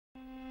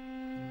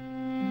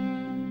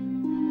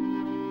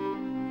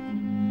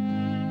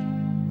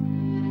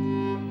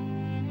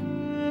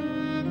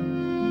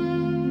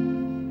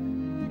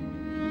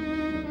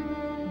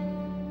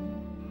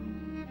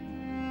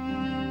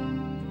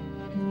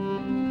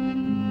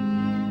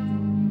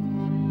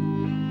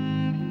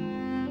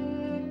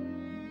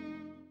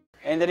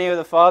the name of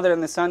the Father,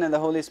 and the Son, and the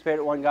Holy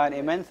Spirit, one God.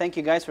 Amen. Thank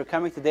you guys for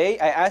coming today.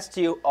 I asked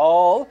you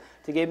all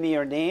to give me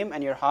your name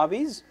and your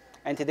hobbies.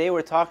 And today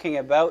we're talking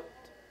about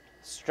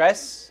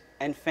stress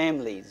and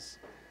families.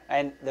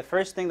 And the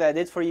first thing that I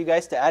did for you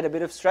guys to add a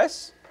bit of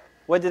stress,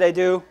 what did I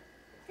do?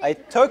 I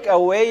took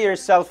away your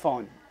cell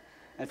phone.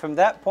 And from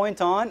that point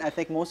on, I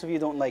think most of you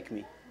don't like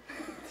me.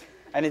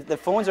 And the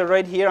phones are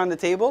right here on the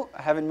table.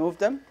 I haven't moved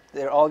them.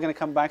 They're all going to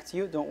come back to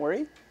you. Don't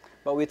worry.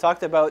 But we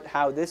talked about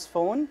how this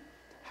phone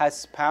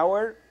has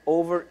power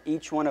over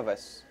each one of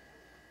us.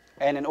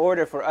 And in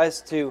order for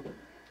us to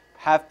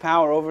have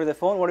power over the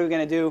phone, what are we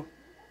going to do?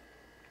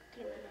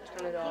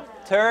 Turn it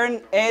off.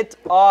 Turn it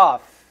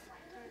off.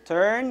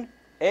 Turn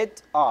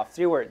it off.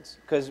 3 words.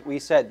 Because we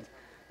said,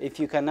 if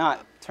you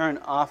cannot turn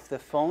off the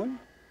phone,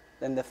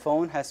 then the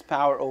phone has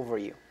power over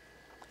you.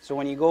 So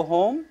when you go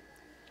home,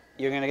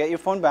 you're going to get your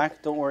phone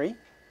back. Don't worry.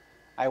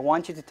 I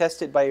want you to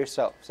test it by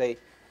yourself. Say,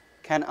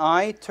 can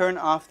I turn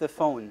off the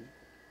phone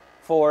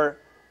for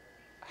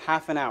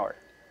half an hour?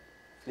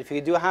 If you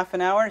do a half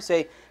an hour,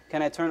 say,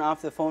 can I turn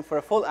off the phone for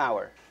a full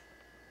hour?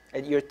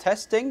 And you're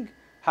testing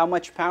how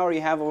much power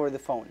you have over the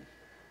phone.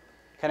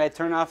 Can I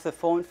turn off the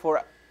phone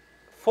for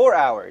 4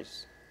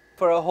 hours?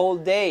 For a whole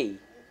day?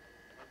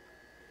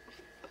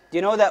 Do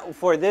you know that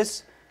for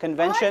this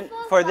convention,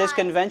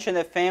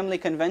 the family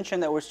convention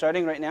that we're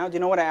starting right now, do you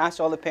know what I asked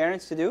all the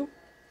parents to do?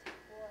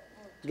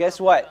 Guess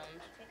what?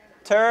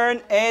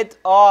 Turn it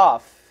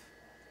off.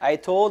 I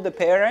told the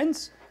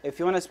parents, if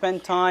you want to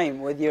spend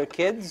time with your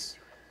kids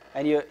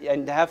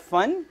and have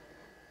fun,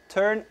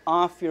 turn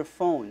off your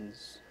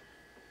phones.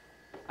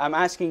 I'm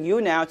asking you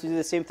now to do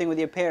the same thing with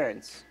your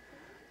parents.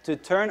 To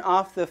turn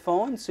off the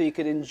phone so you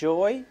could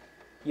enjoy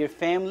your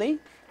family.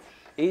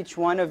 Each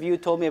one of you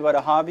told me about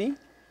a hobby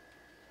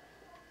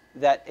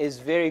that is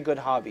very good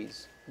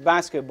hobbies.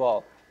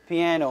 Basketball,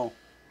 piano,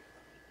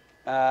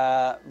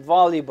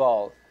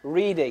 volleyball,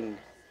 reading.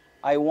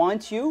 I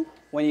want you,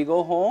 when you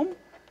go home,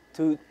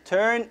 to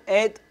turn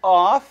it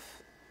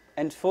off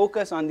and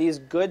focus on these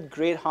good,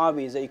 great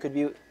hobbies that you could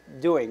be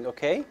doing,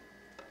 okay?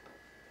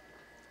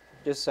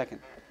 Just a second.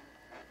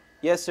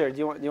 Yes, sir. Do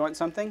you want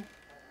something?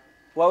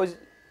 What was?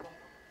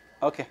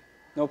 Okay,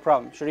 no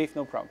problem. Sharif,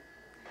 no problem.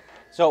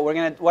 So what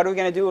are we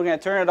gonna do? We're gonna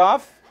turn it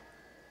off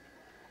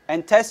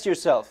and test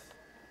yourself.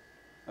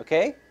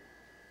 Okay?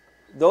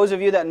 Those of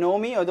you that know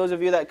me or those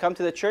of you that come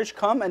to the church,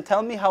 come and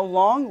tell me how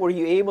long were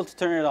you able to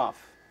turn it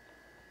off.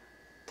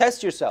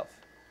 Test yourself.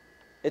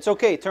 It's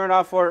okay. Turn it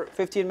off for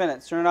 15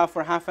 minutes. Turn it off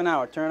for half an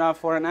hour. Turn it off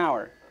for an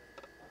hour.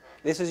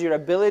 This is your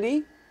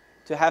ability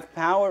to have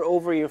power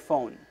over your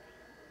phone.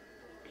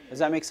 Does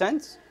that make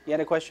sense? You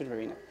had a question,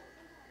 Verena.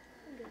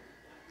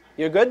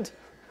 You're good?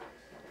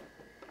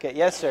 Okay,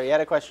 yes, sir. You had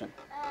a question.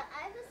 I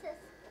have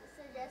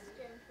a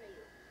suggestion for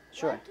you.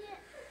 Sure.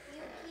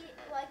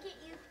 Why can't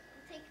you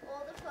take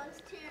all the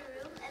phones to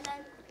your room and then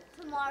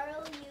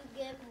tomorrow you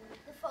give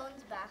the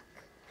phones back?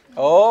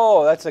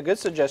 Oh, that's a good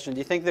suggestion. Do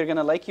you think they're going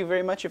to like you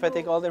very much if I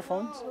take all their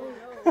phones?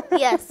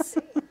 Yes.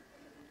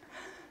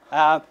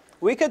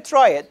 We could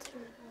try it.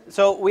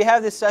 So we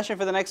have this session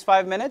for the next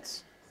 5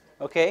 minutes.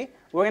 Okay?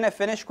 We're going to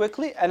finish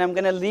quickly and I'm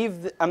going to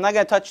leave. I'm not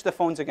going to touch the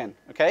phones again.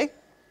 Okay?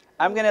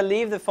 I'm going to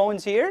leave the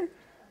phones here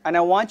and I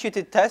want you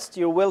to test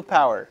your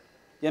willpower.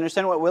 You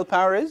understand what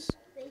willpower is?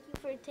 Thank you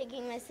for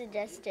taking my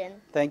suggestion.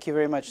 Thank you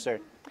very much, sir.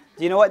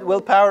 Do you know what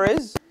willpower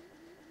is?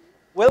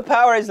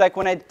 Willpower is like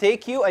when I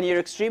take you and you're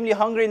extremely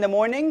hungry in the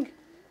morning,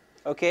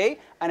 okay,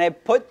 and I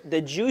put the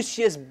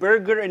juiciest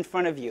burger in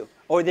front of you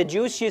or the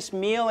juiciest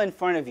meal in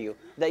front of you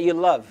that you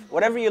love,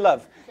 whatever you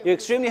love. You're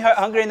extremely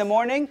hungry in the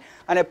morning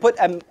and I put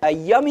a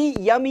yummy,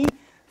 yummy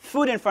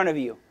food in front of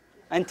you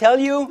and tell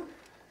you,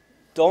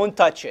 don't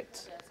touch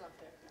it.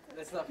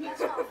 That's not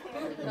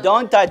fair.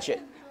 Don't touch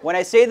it. When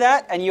I say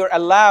that and you're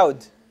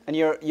allowed and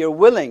you're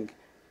willing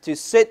to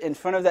sit in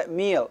front of that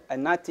meal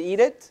and not to eat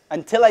it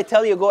until I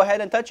tell you go ahead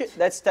and touch it,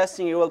 that's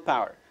testing your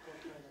willpower.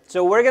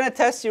 So we're going to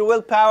test your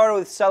willpower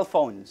with cell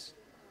phones.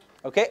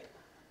 Okay?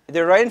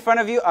 They're right in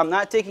front of you. I'm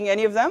not taking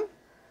any of them.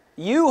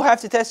 You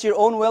have to test your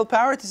own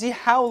willpower to see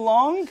how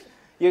long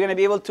you're going to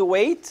be able to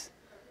wait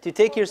to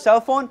take your cell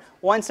phone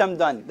once I'm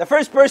done. The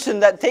first person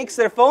that takes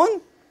their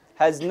phone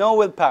has no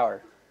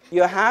willpower.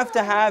 You have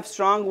to have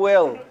strong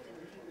will.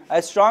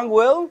 A strong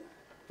will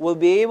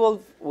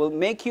will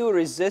make you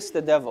resist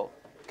the devil.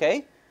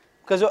 Okay?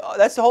 Because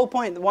that's the whole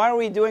point. Why are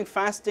we doing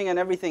fasting and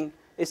everything?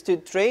 Is to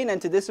train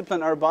and to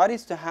discipline our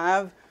bodies to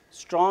have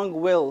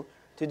strong will,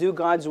 to do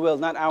God's will,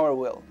 not our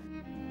will.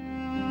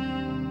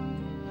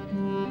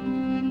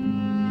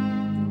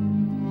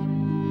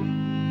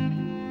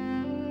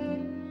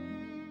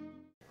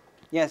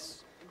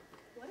 Yes?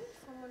 What if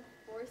someone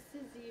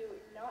forces you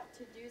not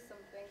to do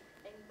something,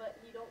 but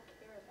you don't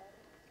care about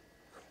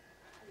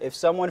it? If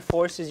someone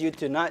forces you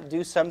to not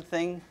do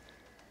something,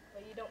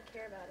 But you don't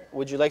care about it.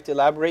 would you like to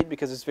elaborate?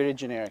 Because it's very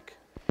generic.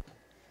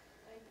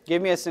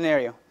 Give me a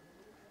scenario.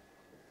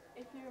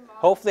 If your mom,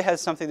 Hopefully it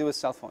has something to do with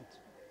cell phones.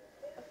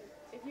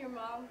 if your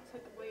mom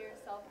took away your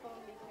cell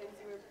phone because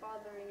you were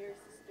bothering your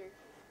sister,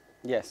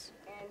 Yes.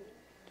 and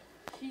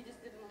she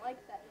just didn't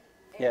like that.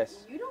 And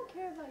Yes. you don't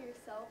care about your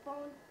cell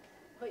phone,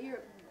 but you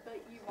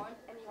want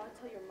to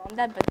tell your mom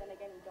that, but then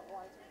again you don't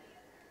want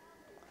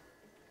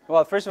to.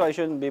 Well, first of all, you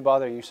shouldn't be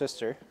bothering your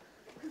sister.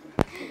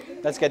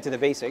 Let's get to the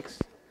basics.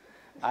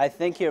 I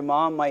think your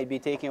mom might be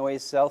taking away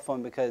his cell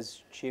phone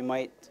because she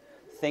might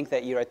think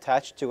that you're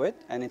attached to it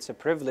and it's a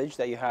privilege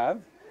that you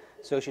have.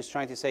 So she's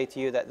trying to say to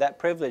you that that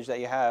privilege that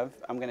you have,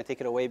 I'm going to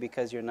take it away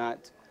because you're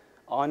not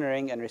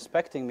honoring and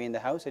respecting me in the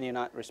house and you're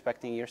not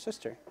respecting your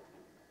sister.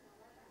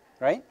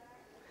 Right?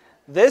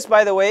 This,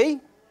 by the way,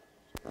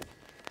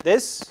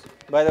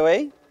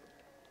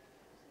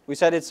 we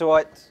said it's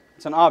what?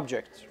 It's an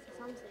object.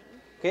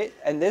 Okay?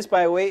 And this,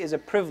 by the way, is a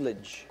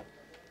privilege.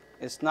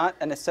 It's not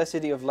a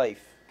necessity of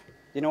life.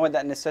 Do you know what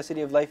that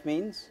necessity of life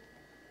means?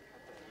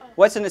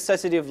 What's a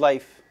necessity of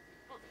life?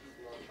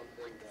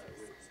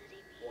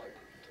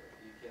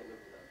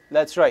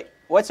 That's right.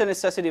 What's a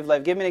necessity of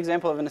life? Give me an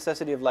example of a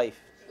necessity of life.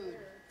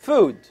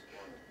 Food,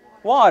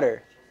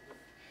 water,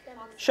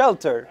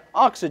 shelter,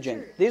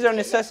 oxygen. These are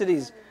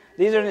necessities.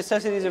 These are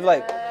necessities of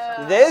life.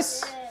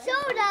 This,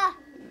 Soda.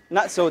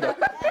 not soda.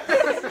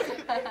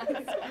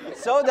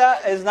 Soda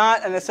is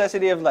not a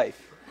necessity of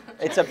life.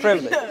 It's a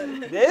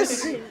privilege.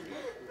 This,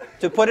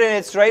 to put it in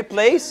its right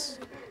place,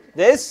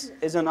 this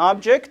is an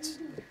object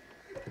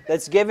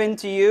that's given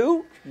to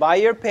you by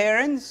your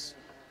parents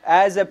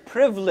as a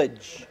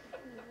privilege.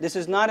 This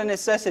is not a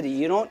necessity.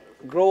 You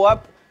don't grow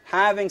up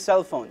having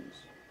cell phones.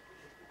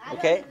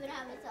 Okay? I don't even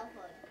have a cell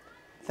phone.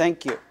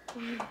 Thank you.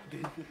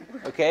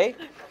 Okay?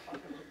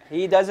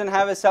 He doesn't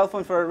have a cell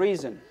phone for a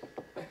reason.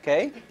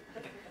 Okay?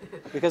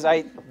 Because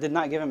I did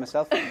not give him a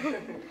cell phone.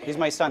 He's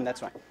my son,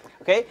 that's why.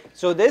 Okay?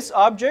 So this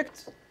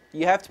object,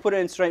 you have to put it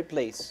in its right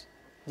place.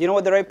 Do you know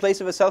what the right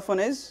place of a cell phone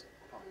is?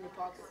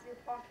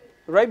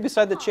 Right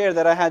beside the chair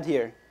that I had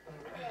here.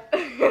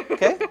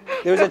 Okay?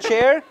 There was a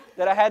chair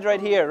that I had right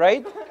here,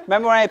 right?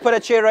 Remember when I put a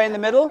chair right in the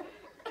middle?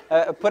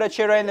 Put a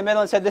chair right in the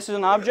middle and said this is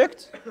an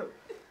object?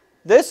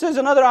 This is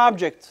another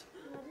object.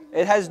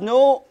 It has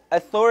no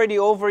authority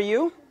over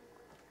you.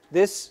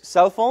 This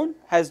cell phone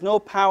has no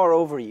power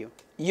over you.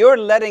 You're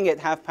letting it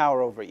have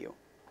power over you.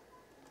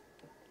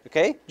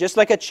 Okay? Just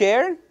like a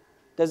chair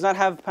does not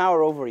have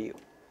power over you.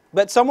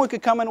 But someone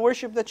could come and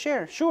worship the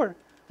chair. Sure.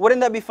 Wouldn't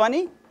that be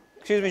funny?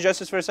 Excuse me,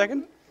 Justice, for a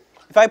second.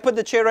 If I put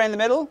the chair right in the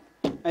middle,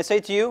 I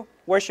say to you,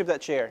 worship that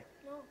chair.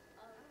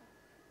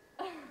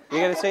 No.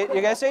 You're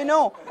gonna say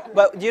no.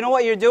 But do you know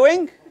what you're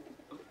doing?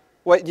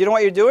 Do you know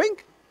what you're doing?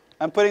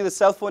 I'm putting the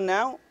cell phone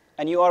now,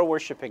 and you are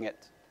worshiping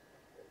it.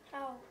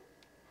 How?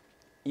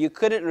 You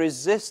couldn't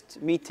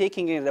resist me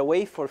taking it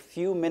away for a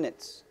few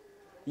minutes.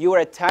 You were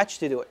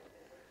attached to it.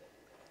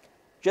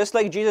 Just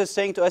like Jesus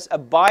saying to us,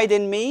 abide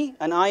in me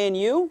and I in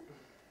you.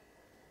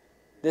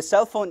 The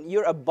cell phone,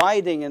 you're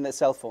abiding in the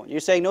cell phone. You're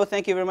saying, no,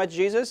 thank you very much,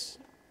 Jesus.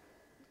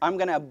 I'm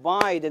going to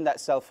abide in that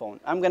cell phone.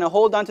 I'm going to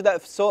hold on to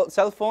that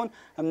cell phone.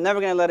 I'm never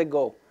going to let it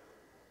go.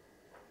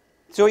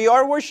 So you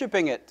are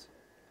worshiping it.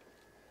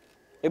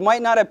 It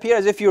might not appear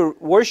as if you're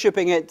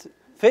worshiping it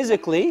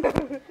physically,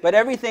 but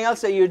everything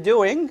else that you're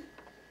doing,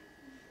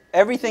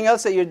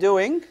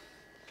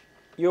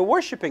 you're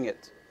worshiping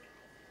it.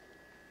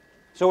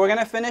 So we're going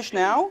to finish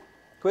now,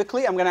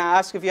 quickly. I'm going to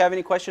ask if you have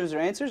any questions or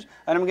answers,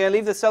 and I'm going to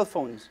leave the cell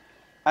phones.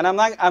 And I'm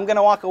going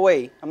to walk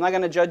away. I'm not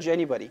going to judge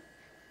anybody.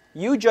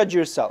 You judge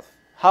yourself.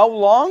 How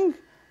long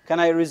can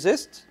I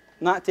resist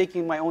not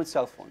taking my own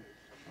cell phone?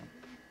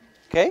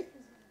 Okay?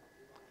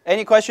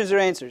 Any questions or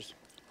answers?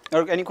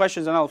 Or any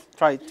questions, and I'll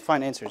try to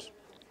find answers.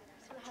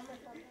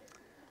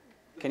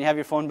 Can you have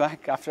your phone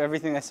back after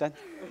everything I said?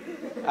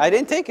 I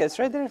didn't take it. It's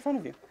right there in front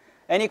of you.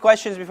 Any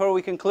questions before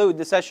we conclude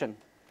the session?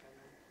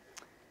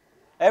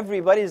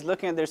 Everybody's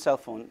looking at their cell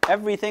phone.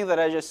 Everything that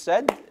I just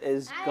said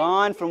is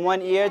gone from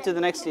one ear to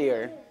the next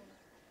ear.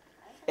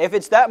 If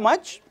it's that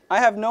much, I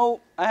have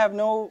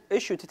no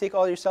issue to take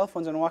all your cell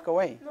phones and walk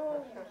away.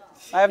 No.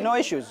 I have no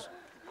issues.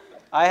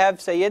 I have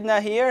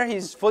Sayyidina here.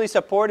 He's fully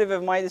supportive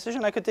of my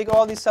decision. I could take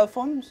all these cell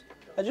phones.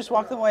 I just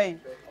walk away.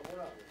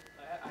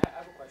 I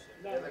have a question.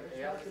 I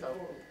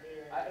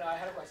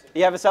had a question.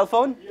 You have a cell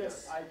phone?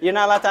 Yes. You're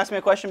not allowed to ask me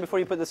a question before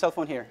you put the cell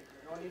phone here.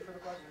 No need for the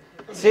question.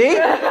 See?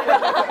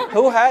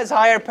 Who has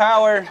higher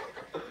power?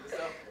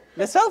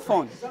 The cell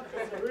phone.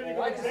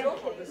 Why the cell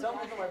phone? The cell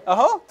phone's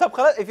on my طب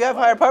خلاص, if you have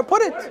higher power,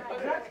 put it.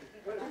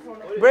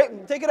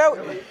 Take it out.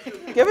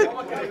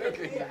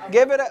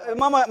 Give it.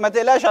 Mama, ما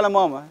تقلقش على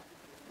ماما.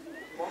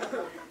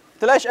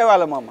 تقلقش قوي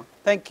على ماما.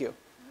 Thank you.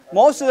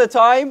 Most of the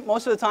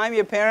time,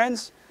 your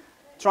parents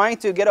trying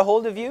to get a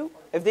hold of you,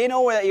 if they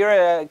know that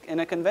you're in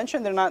a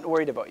convention, they're not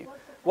worried about you.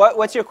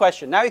 What's your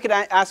question? Now you can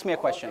ask me a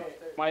question.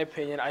 My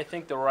opinion, I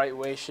think the right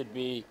way should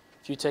be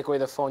if you take away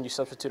the phone, you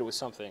substitute it with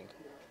something.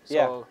 So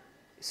Yeah.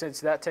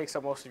 since that takes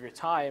up most of your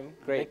time,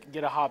 Great.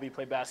 get a hobby,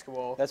 play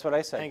basketball, That's what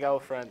I said. hang out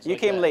with friends. You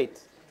like came that. late.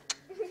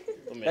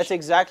 That's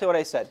exactly what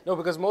I said. No,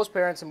 because most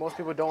parents and most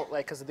people don't,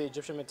 like, because of the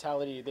Egyptian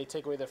mentality, they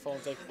take away their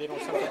phones, like, they don't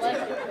substitute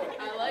it.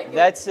 I like it.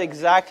 That's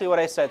exactly what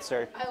I said,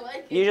 sir. I like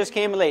it. You just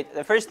came late.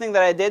 The first thing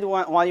that I did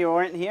while you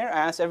weren't here, I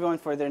asked everyone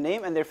for their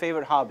name and their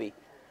favorite hobby.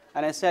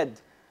 And I said,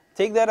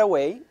 take that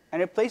away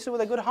and replace it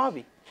with a good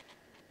hobby.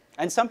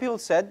 And some people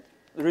said,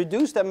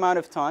 reduce the amount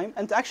of time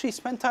and actually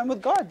spend time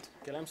with God.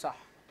 كلام صح.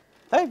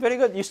 Hey, very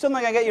good. You're still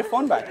not going to get your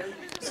phone back.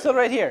 It's still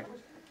right here.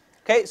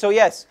 Okay, so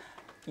yes,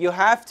 you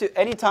have to,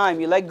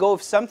 anytime you let go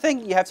of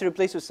something, you have to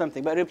replace it with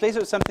something. But replace it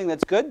with something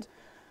that's good.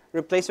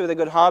 Replace it with a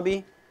good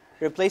hobby.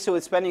 Replace it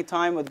with spending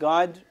time with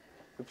God.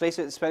 Replace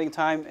it with spending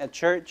time at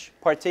church,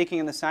 partaking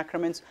in the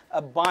sacraments,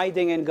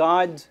 abiding in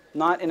God,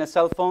 not in a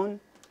cell phone.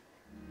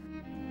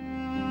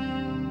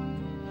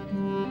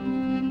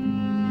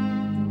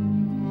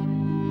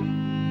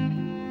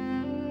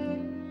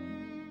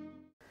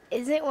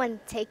 Is it when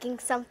taking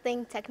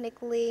something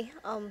technically,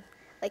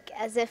 like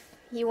as if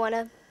you want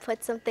to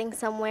put something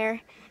somewhere,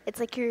 it's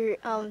like you're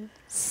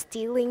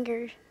stealing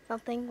or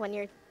something when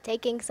you're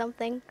taking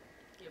something?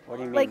 What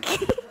do you mean? Like,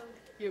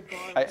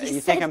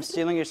 you think I'm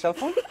stealing your cell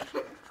phone?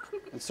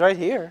 It's right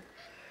here.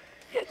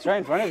 It's right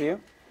in front of you.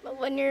 but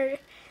when you're,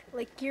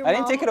 like your I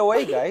didn't take it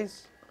away,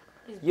 guys.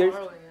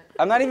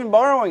 I'm not even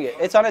borrowing it.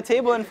 It's on a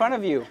table in front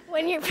of you.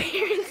 When your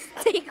parents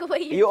take away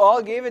your You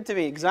all gave it to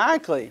me,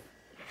 exactly.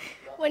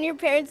 when your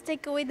parents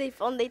take away their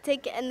phone, they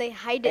take it and they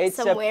hide it It's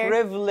somewhere. a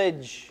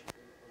privilege.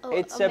 Oh,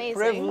 It's amazing. a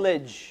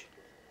privilege.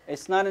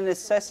 It's not a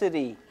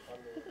necessity.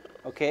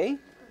 Okay?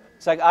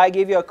 It's like I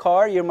give you a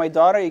car, you're my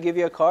daughter, you give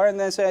you a car, and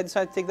then I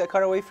decide to take that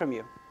car away from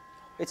you.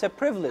 It's a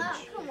privilege.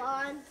 Oh, come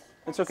on.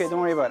 It's okay, don't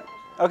worry about it.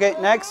 Okay,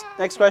 next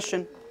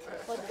question.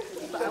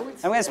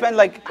 I'm going to spend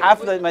like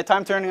half of my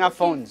time turning off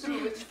phones.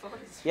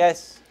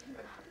 Yes.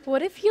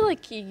 What if you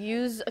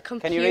use a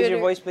computer? Can you raise your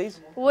voice, please?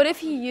 What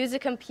if you use a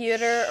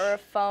computer or a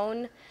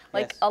phone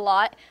Yes. a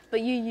lot,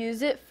 but you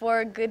use it for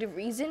a good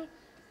reason,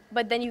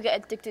 but then you get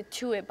addicted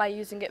to it by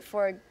using it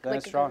for Then a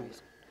it's good wrong.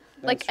 reason?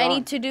 Then Like it's I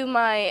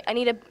wrong.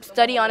 need to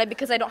study on it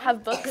because I don't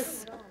have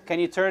books. Can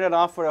you turn it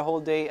off for a whole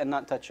day and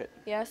not touch it?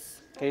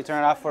 Yes. Can you turn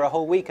it off for a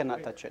whole week and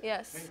not touch it?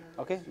 Yes.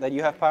 Okay, then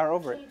you have power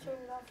over it.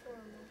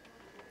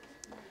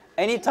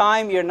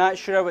 Anytime you're not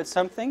sure about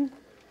something,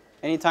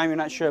 anytime you're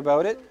not sure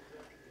about it,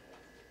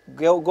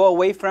 go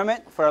away from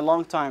it for a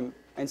long time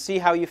and see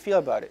how you feel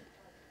about it.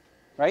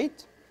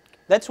 Right?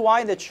 That's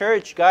why the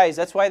church, guys,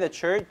 that's why the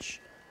church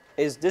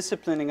is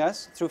disciplining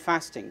us through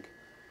fasting.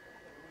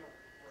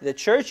 The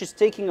church is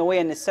taking away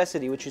a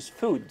necessity, which is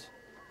food,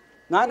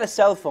 not a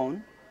cell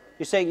phone.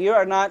 You're saying you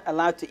are not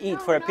allowed to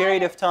eat for a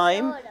period of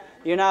time.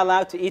 You're not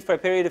allowed to eat for a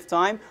period of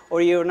time,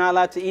 or you're not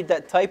allowed to eat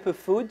that type of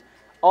food.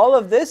 All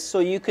of this so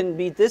you can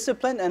be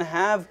disciplined and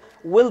have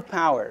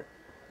willpower.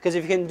 Because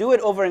if you can do it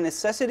over a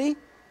necessity,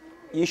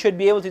 you should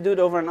be able to do it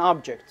over an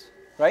object,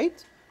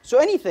 right? So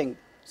anything,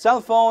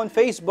 cell phone,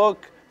 Facebook,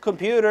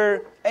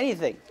 computer,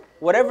 anything,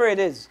 whatever it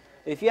is,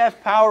 if you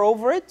have power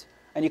over it,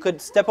 and you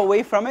could step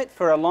away from it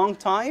for a long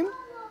time,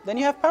 then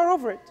you have power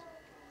over it.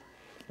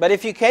 But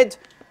if you can't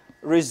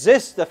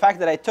resist the fact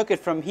that I took it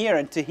from here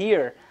and to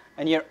here,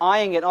 and you're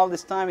eyeing it all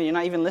this time, and you're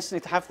not even listening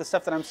to half the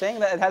stuff that I'm saying,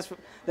 then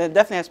it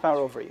definitely has power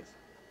over you.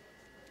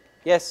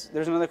 Yes,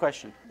 there's another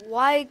question.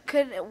 Why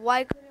couldn't we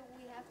have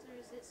to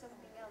resist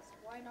something else?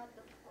 Why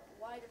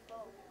the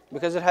phone?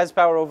 Because it has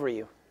power over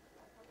you.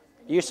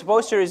 You're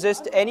supposed to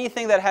resist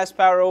anything that has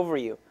power over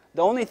you.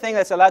 The only thing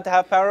that's allowed to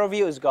have power over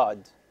you is God.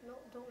 No,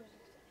 don't resist.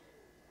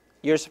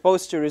 You're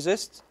supposed to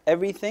resist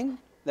everything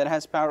that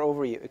has power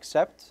over you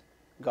except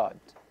God.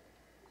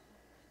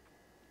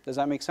 Does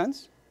that make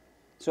sense?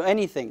 So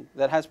anything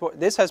that has power,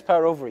 this has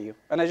power over you.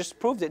 And I just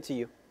proved it to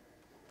you.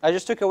 I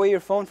just took away your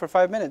phone for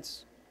 5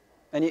 minutes.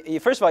 And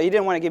first of all, you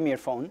didn't want to give me your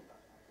phone.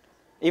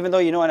 Even though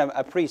you know I'm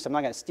a priest, I'm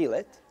not going to steal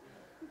it.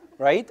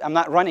 Right? I'm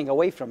not running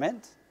away from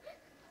it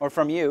or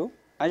from you.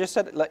 I just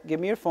said, give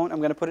me your phone. I'm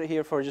going to put it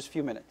here for just a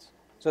few minutes.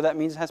 So that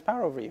means it has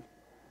power over you.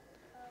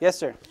 Yes,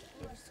 sir.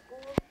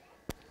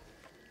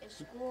 If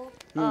school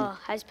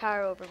has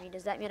power over me,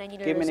 does that mean I need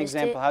to Give me an resist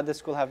example. it? How does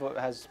school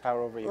has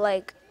power over you?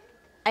 Like,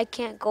 I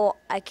can't go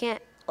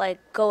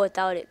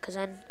without it because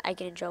then I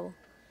get in trouble.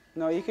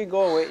 No, you could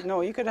go away.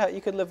 No, you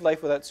could live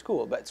life without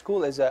school. But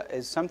school is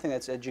something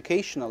that's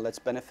educational, that's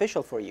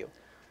beneficial for you.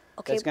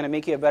 Okay. That's going to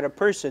make you a better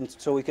person.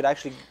 So we could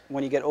actually,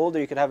 when you get older,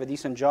 you could have a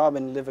decent job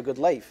and live a good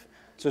life.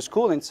 So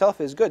school in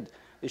itself is good.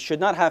 It should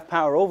not have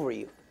power over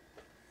you. It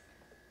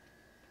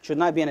should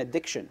not be an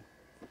addiction.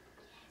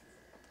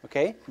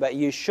 Okay? But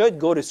you should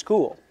go to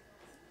school.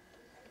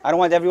 I don't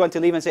want everyone to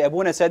leave and say,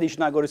 Abuna said you should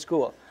not go to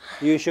school.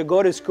 You should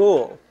go to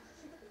school.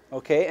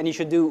 Okay? And you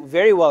should do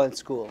very well in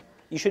school.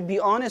 You should be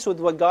honest with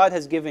what God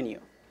has given you.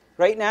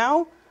 Right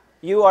now,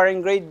 you are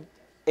in grade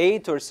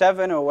 8 or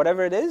 7 or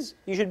whatever it is.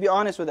 You should be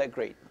honest with that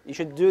grade. You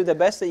should do the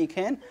best that you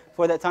can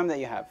for that time that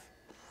you have.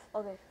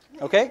 Okay.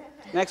 Okay?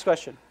 Next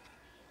question.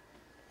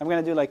 I'm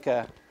going to do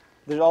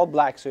they're all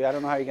black, so I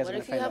don't know how you guys are What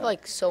going to if you find have out.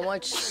 like so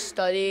much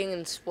studying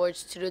and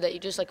sports to do that you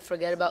just like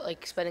forget about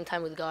like spending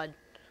time with God?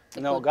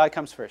 Like, No, what- God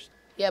comes first.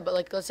 Yeah, but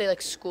like let's say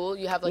like school,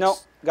 you have like No,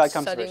 God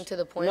comes studying first. to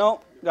the point.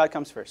 No, God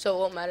comes first. So it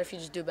won't matter if you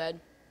just do bad.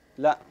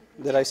 La.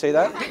 Did I say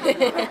that?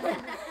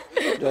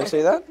 Did I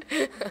say that?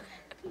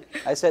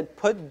 I said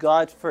put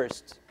God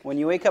first. When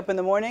you wake up in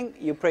the morning,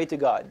 you pray to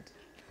God.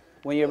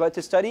 When you're about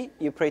to study,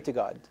 you pray to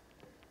God.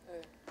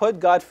 put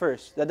God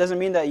first. That doesn't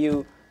mean that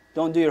you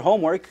don't do your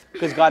homework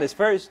because God is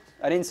first.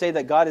 I didn't say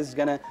that God is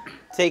going to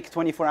take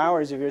 24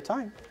 hours of your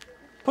time.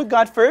 Put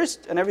God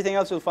first and everything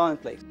else will fall in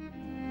place.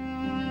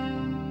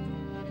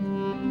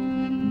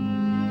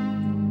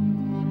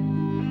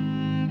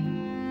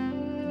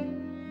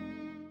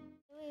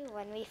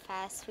 When we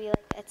fast, we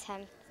like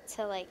attempt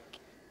to like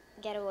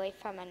get away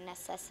from a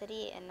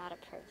necessity and not a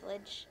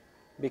privilege.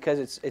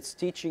 Because it's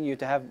teaching you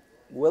to have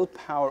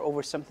willpower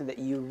over something that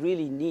you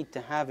really need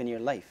to have in your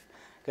life.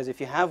 Because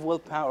if you have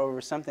willpower over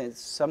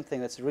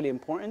something that's really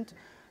important,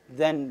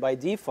 then by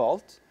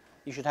default,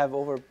 you should have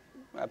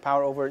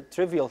power over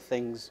trivial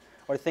things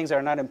or things that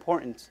are not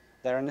important,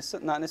 that are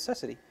not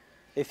necessity.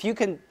 If you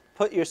can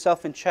put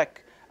yourself in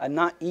check and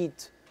not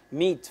eat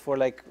meat for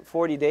like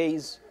 40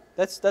 days,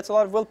 that's a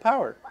lot of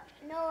willpower.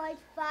 No, like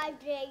 5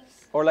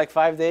 days. Or like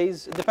 5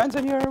 days, it depends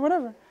on your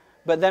whatever.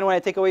 But then when I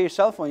take away your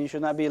cell phone, you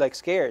should not be like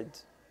scared,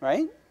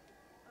 right?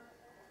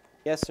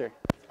 Yes, sir.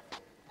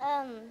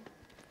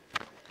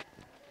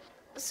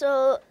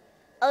 So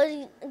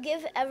I'll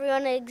give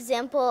everyone an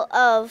example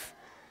of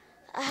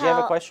how. Do you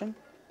have a question?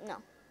 No.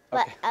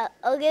 But Okay.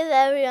 I'll give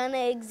everyone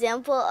an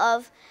example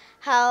of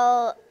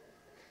how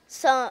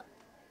some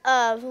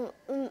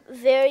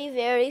very,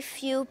 very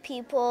few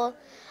people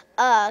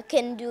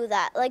can do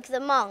that. Like the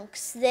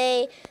monks,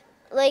 they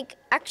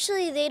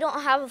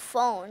don't have a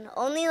phone.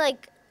 Only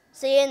like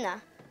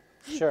Sayena.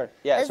 Sure.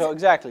 Yeah, so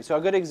exactly. So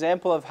a good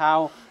example of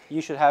how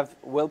you should have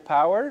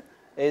willpower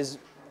is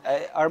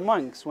our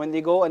monks. When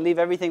they go and leave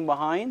everything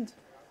behind,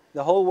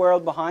 the whole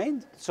world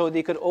behind, so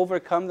they could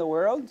overcome the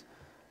world,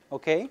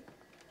 okay?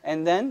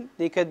 And then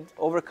they could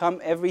overcome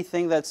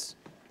everything that's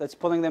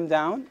pulling them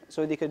down,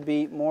 so they could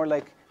be more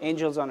like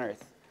angels on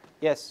earth.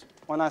 Yes,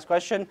 one last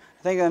question,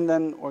 I think, and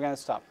then we're going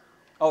to stop.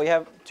 Oh, you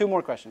have 2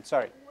 more questions,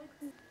 sorry.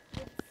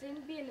 Would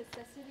sin be a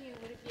necessity or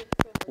would it be a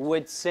privilege?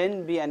 Would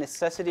sin be a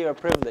necessity or a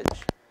privilege?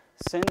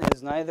 Sin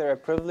is neither a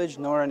privilege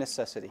nor a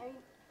necessity. I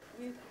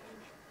mean,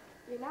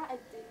 you're not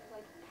addicted,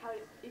 like how,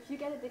 if you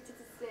get addicted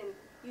to sin,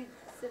 you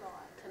sin a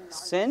lot.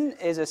 Sin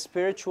is a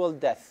spiritual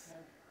death.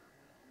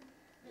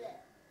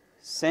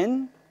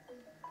 Sin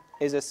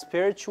is a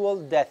spiritual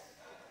death.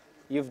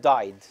 You've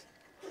died.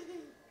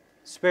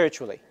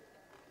 Spiritually.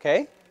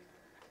 Okay?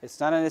 It's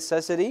not a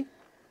necessity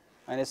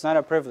and it's not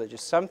a privilege.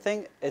 It's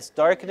something, it's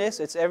darkness,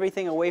 it's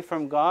everything away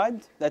from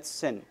God. That's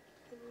sin.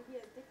 Can you be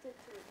addicted to it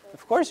though?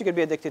 Of course you could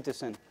be addicted to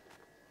sin.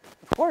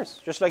 Of course.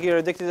 Just like you're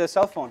addicted to a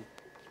cell phone.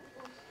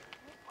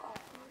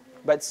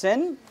 But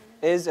sin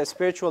is a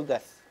spiritual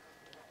death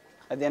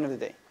at the end of the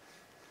day.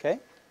 Okay?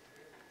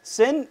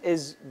 Sin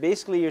is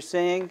basically you're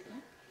saying,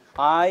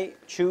 I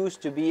choose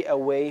to be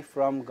away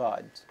from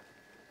God.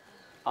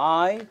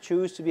 I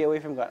choose to be away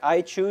from God.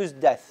 I choose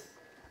death.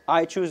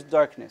 I choose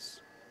darkness.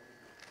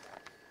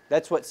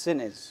 That's what sin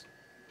is.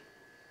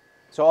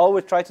 So all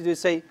we try to do is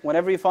say,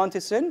 whenever you fall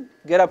into sin,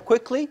 get up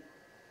quickly,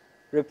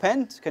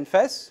 repent,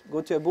 confess,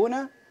 go to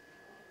Abuna,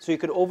 so you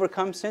could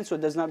overcome sin so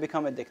it does not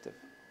become addictive.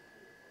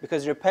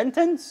 Because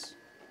repentance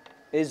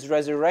is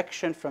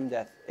resurrection from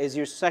death, is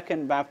your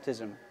second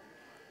baptism,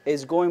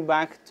 is going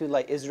back to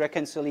light, is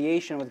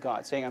reconciliation with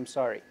God, saying, I'm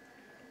sorry.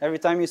 Every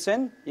time you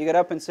sin, you get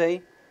up and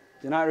say,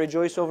 do not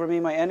rejoice over me,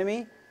 my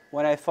enemy.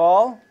 When I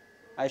fall,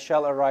 I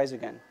shall arise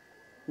again.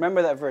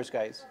 Remember that verse,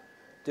 guys.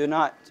 Do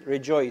not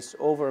rejoice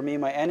over me,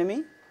 my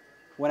enemy.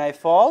 When I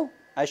fall,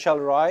 I shall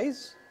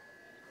rise.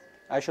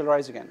 I shall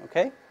rise again,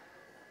 okay?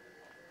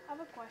 I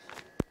have a question.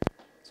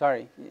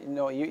 Sorry,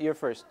 no, you're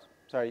first.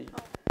 Sorry.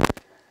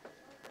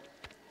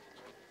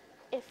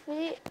 If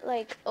we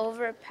like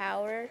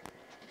overpower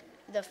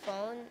the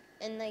phone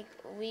and like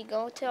we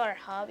go to our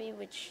hobby,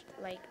 which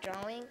like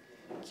drawing,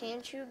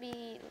 can't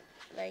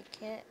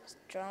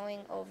drawing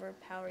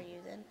overpower you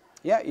then?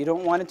 Yeah, you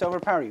don't want it to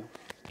overpower you.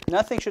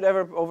 Nothing should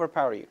ever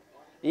overpower you.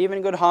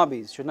 Even good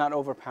hobbies should not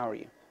overpower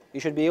you. You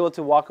should be able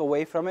to walk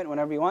away from it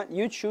whenever you want.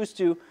 You choose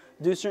to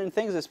do certain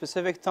things at a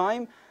specific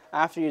time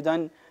after you've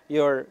done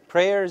your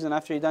prayers and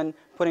after you're done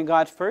putting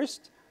God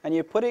first, and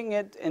you're putting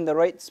it in the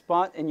right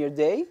spot in your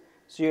day,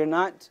 so you're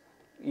not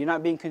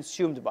being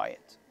consumed by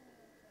it.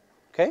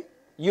 Okay?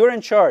 You're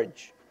in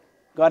charge.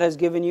 God has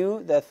given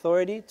you the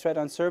authority to tread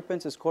on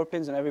serpents and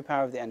scorpions and every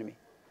power of the enemy.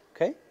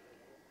 Okay?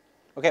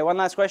 Okay, one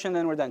last question,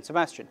 then we're done.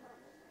 Sebastian.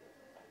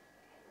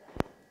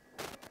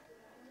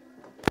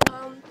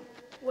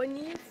 When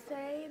you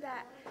say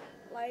that,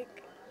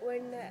 like,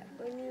 when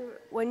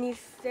you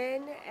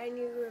sin and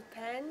you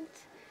repent,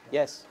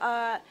 Yes.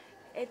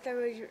 it's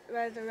a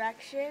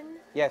resurrection.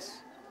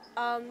 Yes.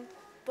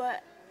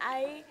 But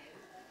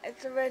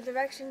it's a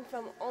resurrection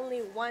from only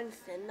one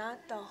sin, not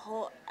the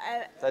whole.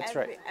 That's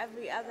right.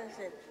 Every other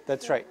sin.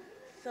 That's right.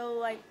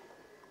 So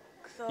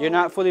You're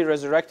not fully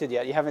resurrected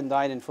yet. You haven't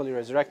died and fully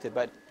resurrected.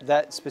 But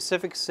that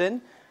specific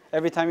sin,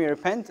 every time you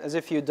repent, as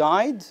if you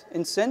died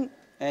in sin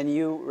and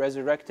you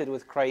resurrected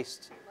with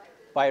Christ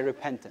by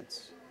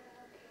repentance.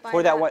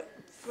 For that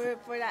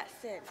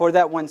sin. For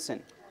that one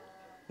sin.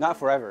 Not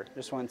forever,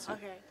 just one sin.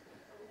 Okay.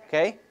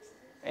 Okay?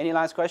 Any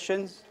last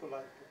questions?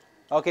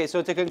 Okay,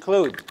 so to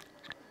conclude,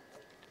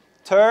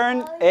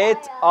 turn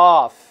it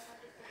off.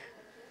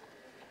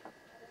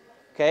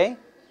 Okay?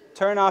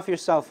 Turn off your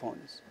cell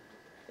phones.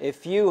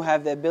 If you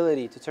have the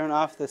ability to turn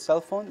off the cell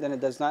phone, then it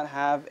does not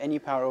have any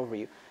power over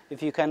you.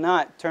 If you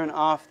cannot turn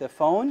off the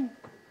phone,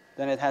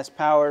 then it has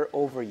power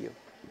over you.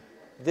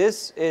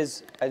 This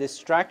is a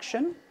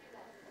distraction.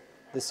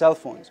 The cell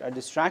phones are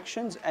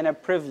distractions and a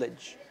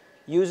privilege.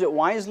 Use it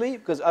wisely,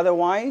 because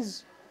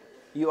otherwise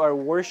you are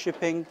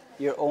worshiping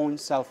your own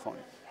cell phone.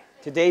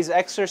 Today's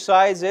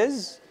exercise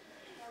is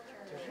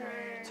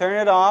turn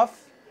it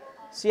off.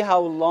 See how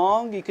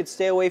long you could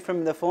stay away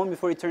from the phone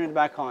before you turn it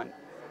back on.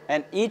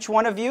 And each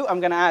one of you, I'm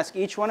going to ask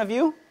each one of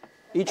you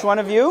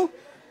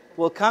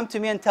will come to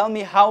me and tell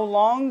me how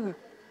long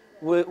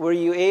were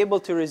you able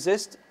to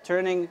resist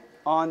turning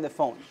on the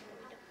phone.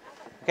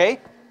 Okay?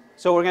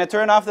 So we're going to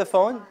turn off the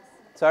phone.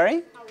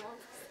 Sorry?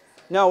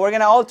 No, we're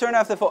going to all turn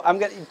off the phone.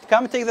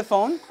 Come take the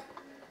phone.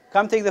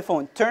 Come take the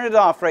phone. Turn it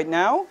off right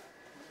now.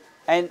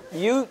 And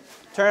you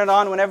turn it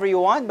on whenever you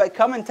want, but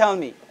come and tell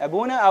me,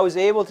 Abuna, I was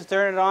able to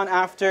turn it on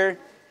after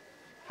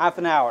half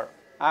an hour,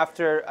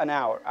 after an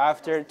hour,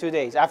 after 2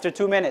 days, after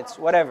 2 minutes,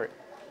 whatever.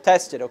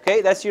 Test it,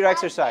 okay? That's your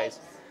exercise.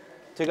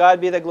 To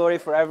God be the glory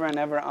forever and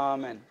ever.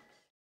 Amen.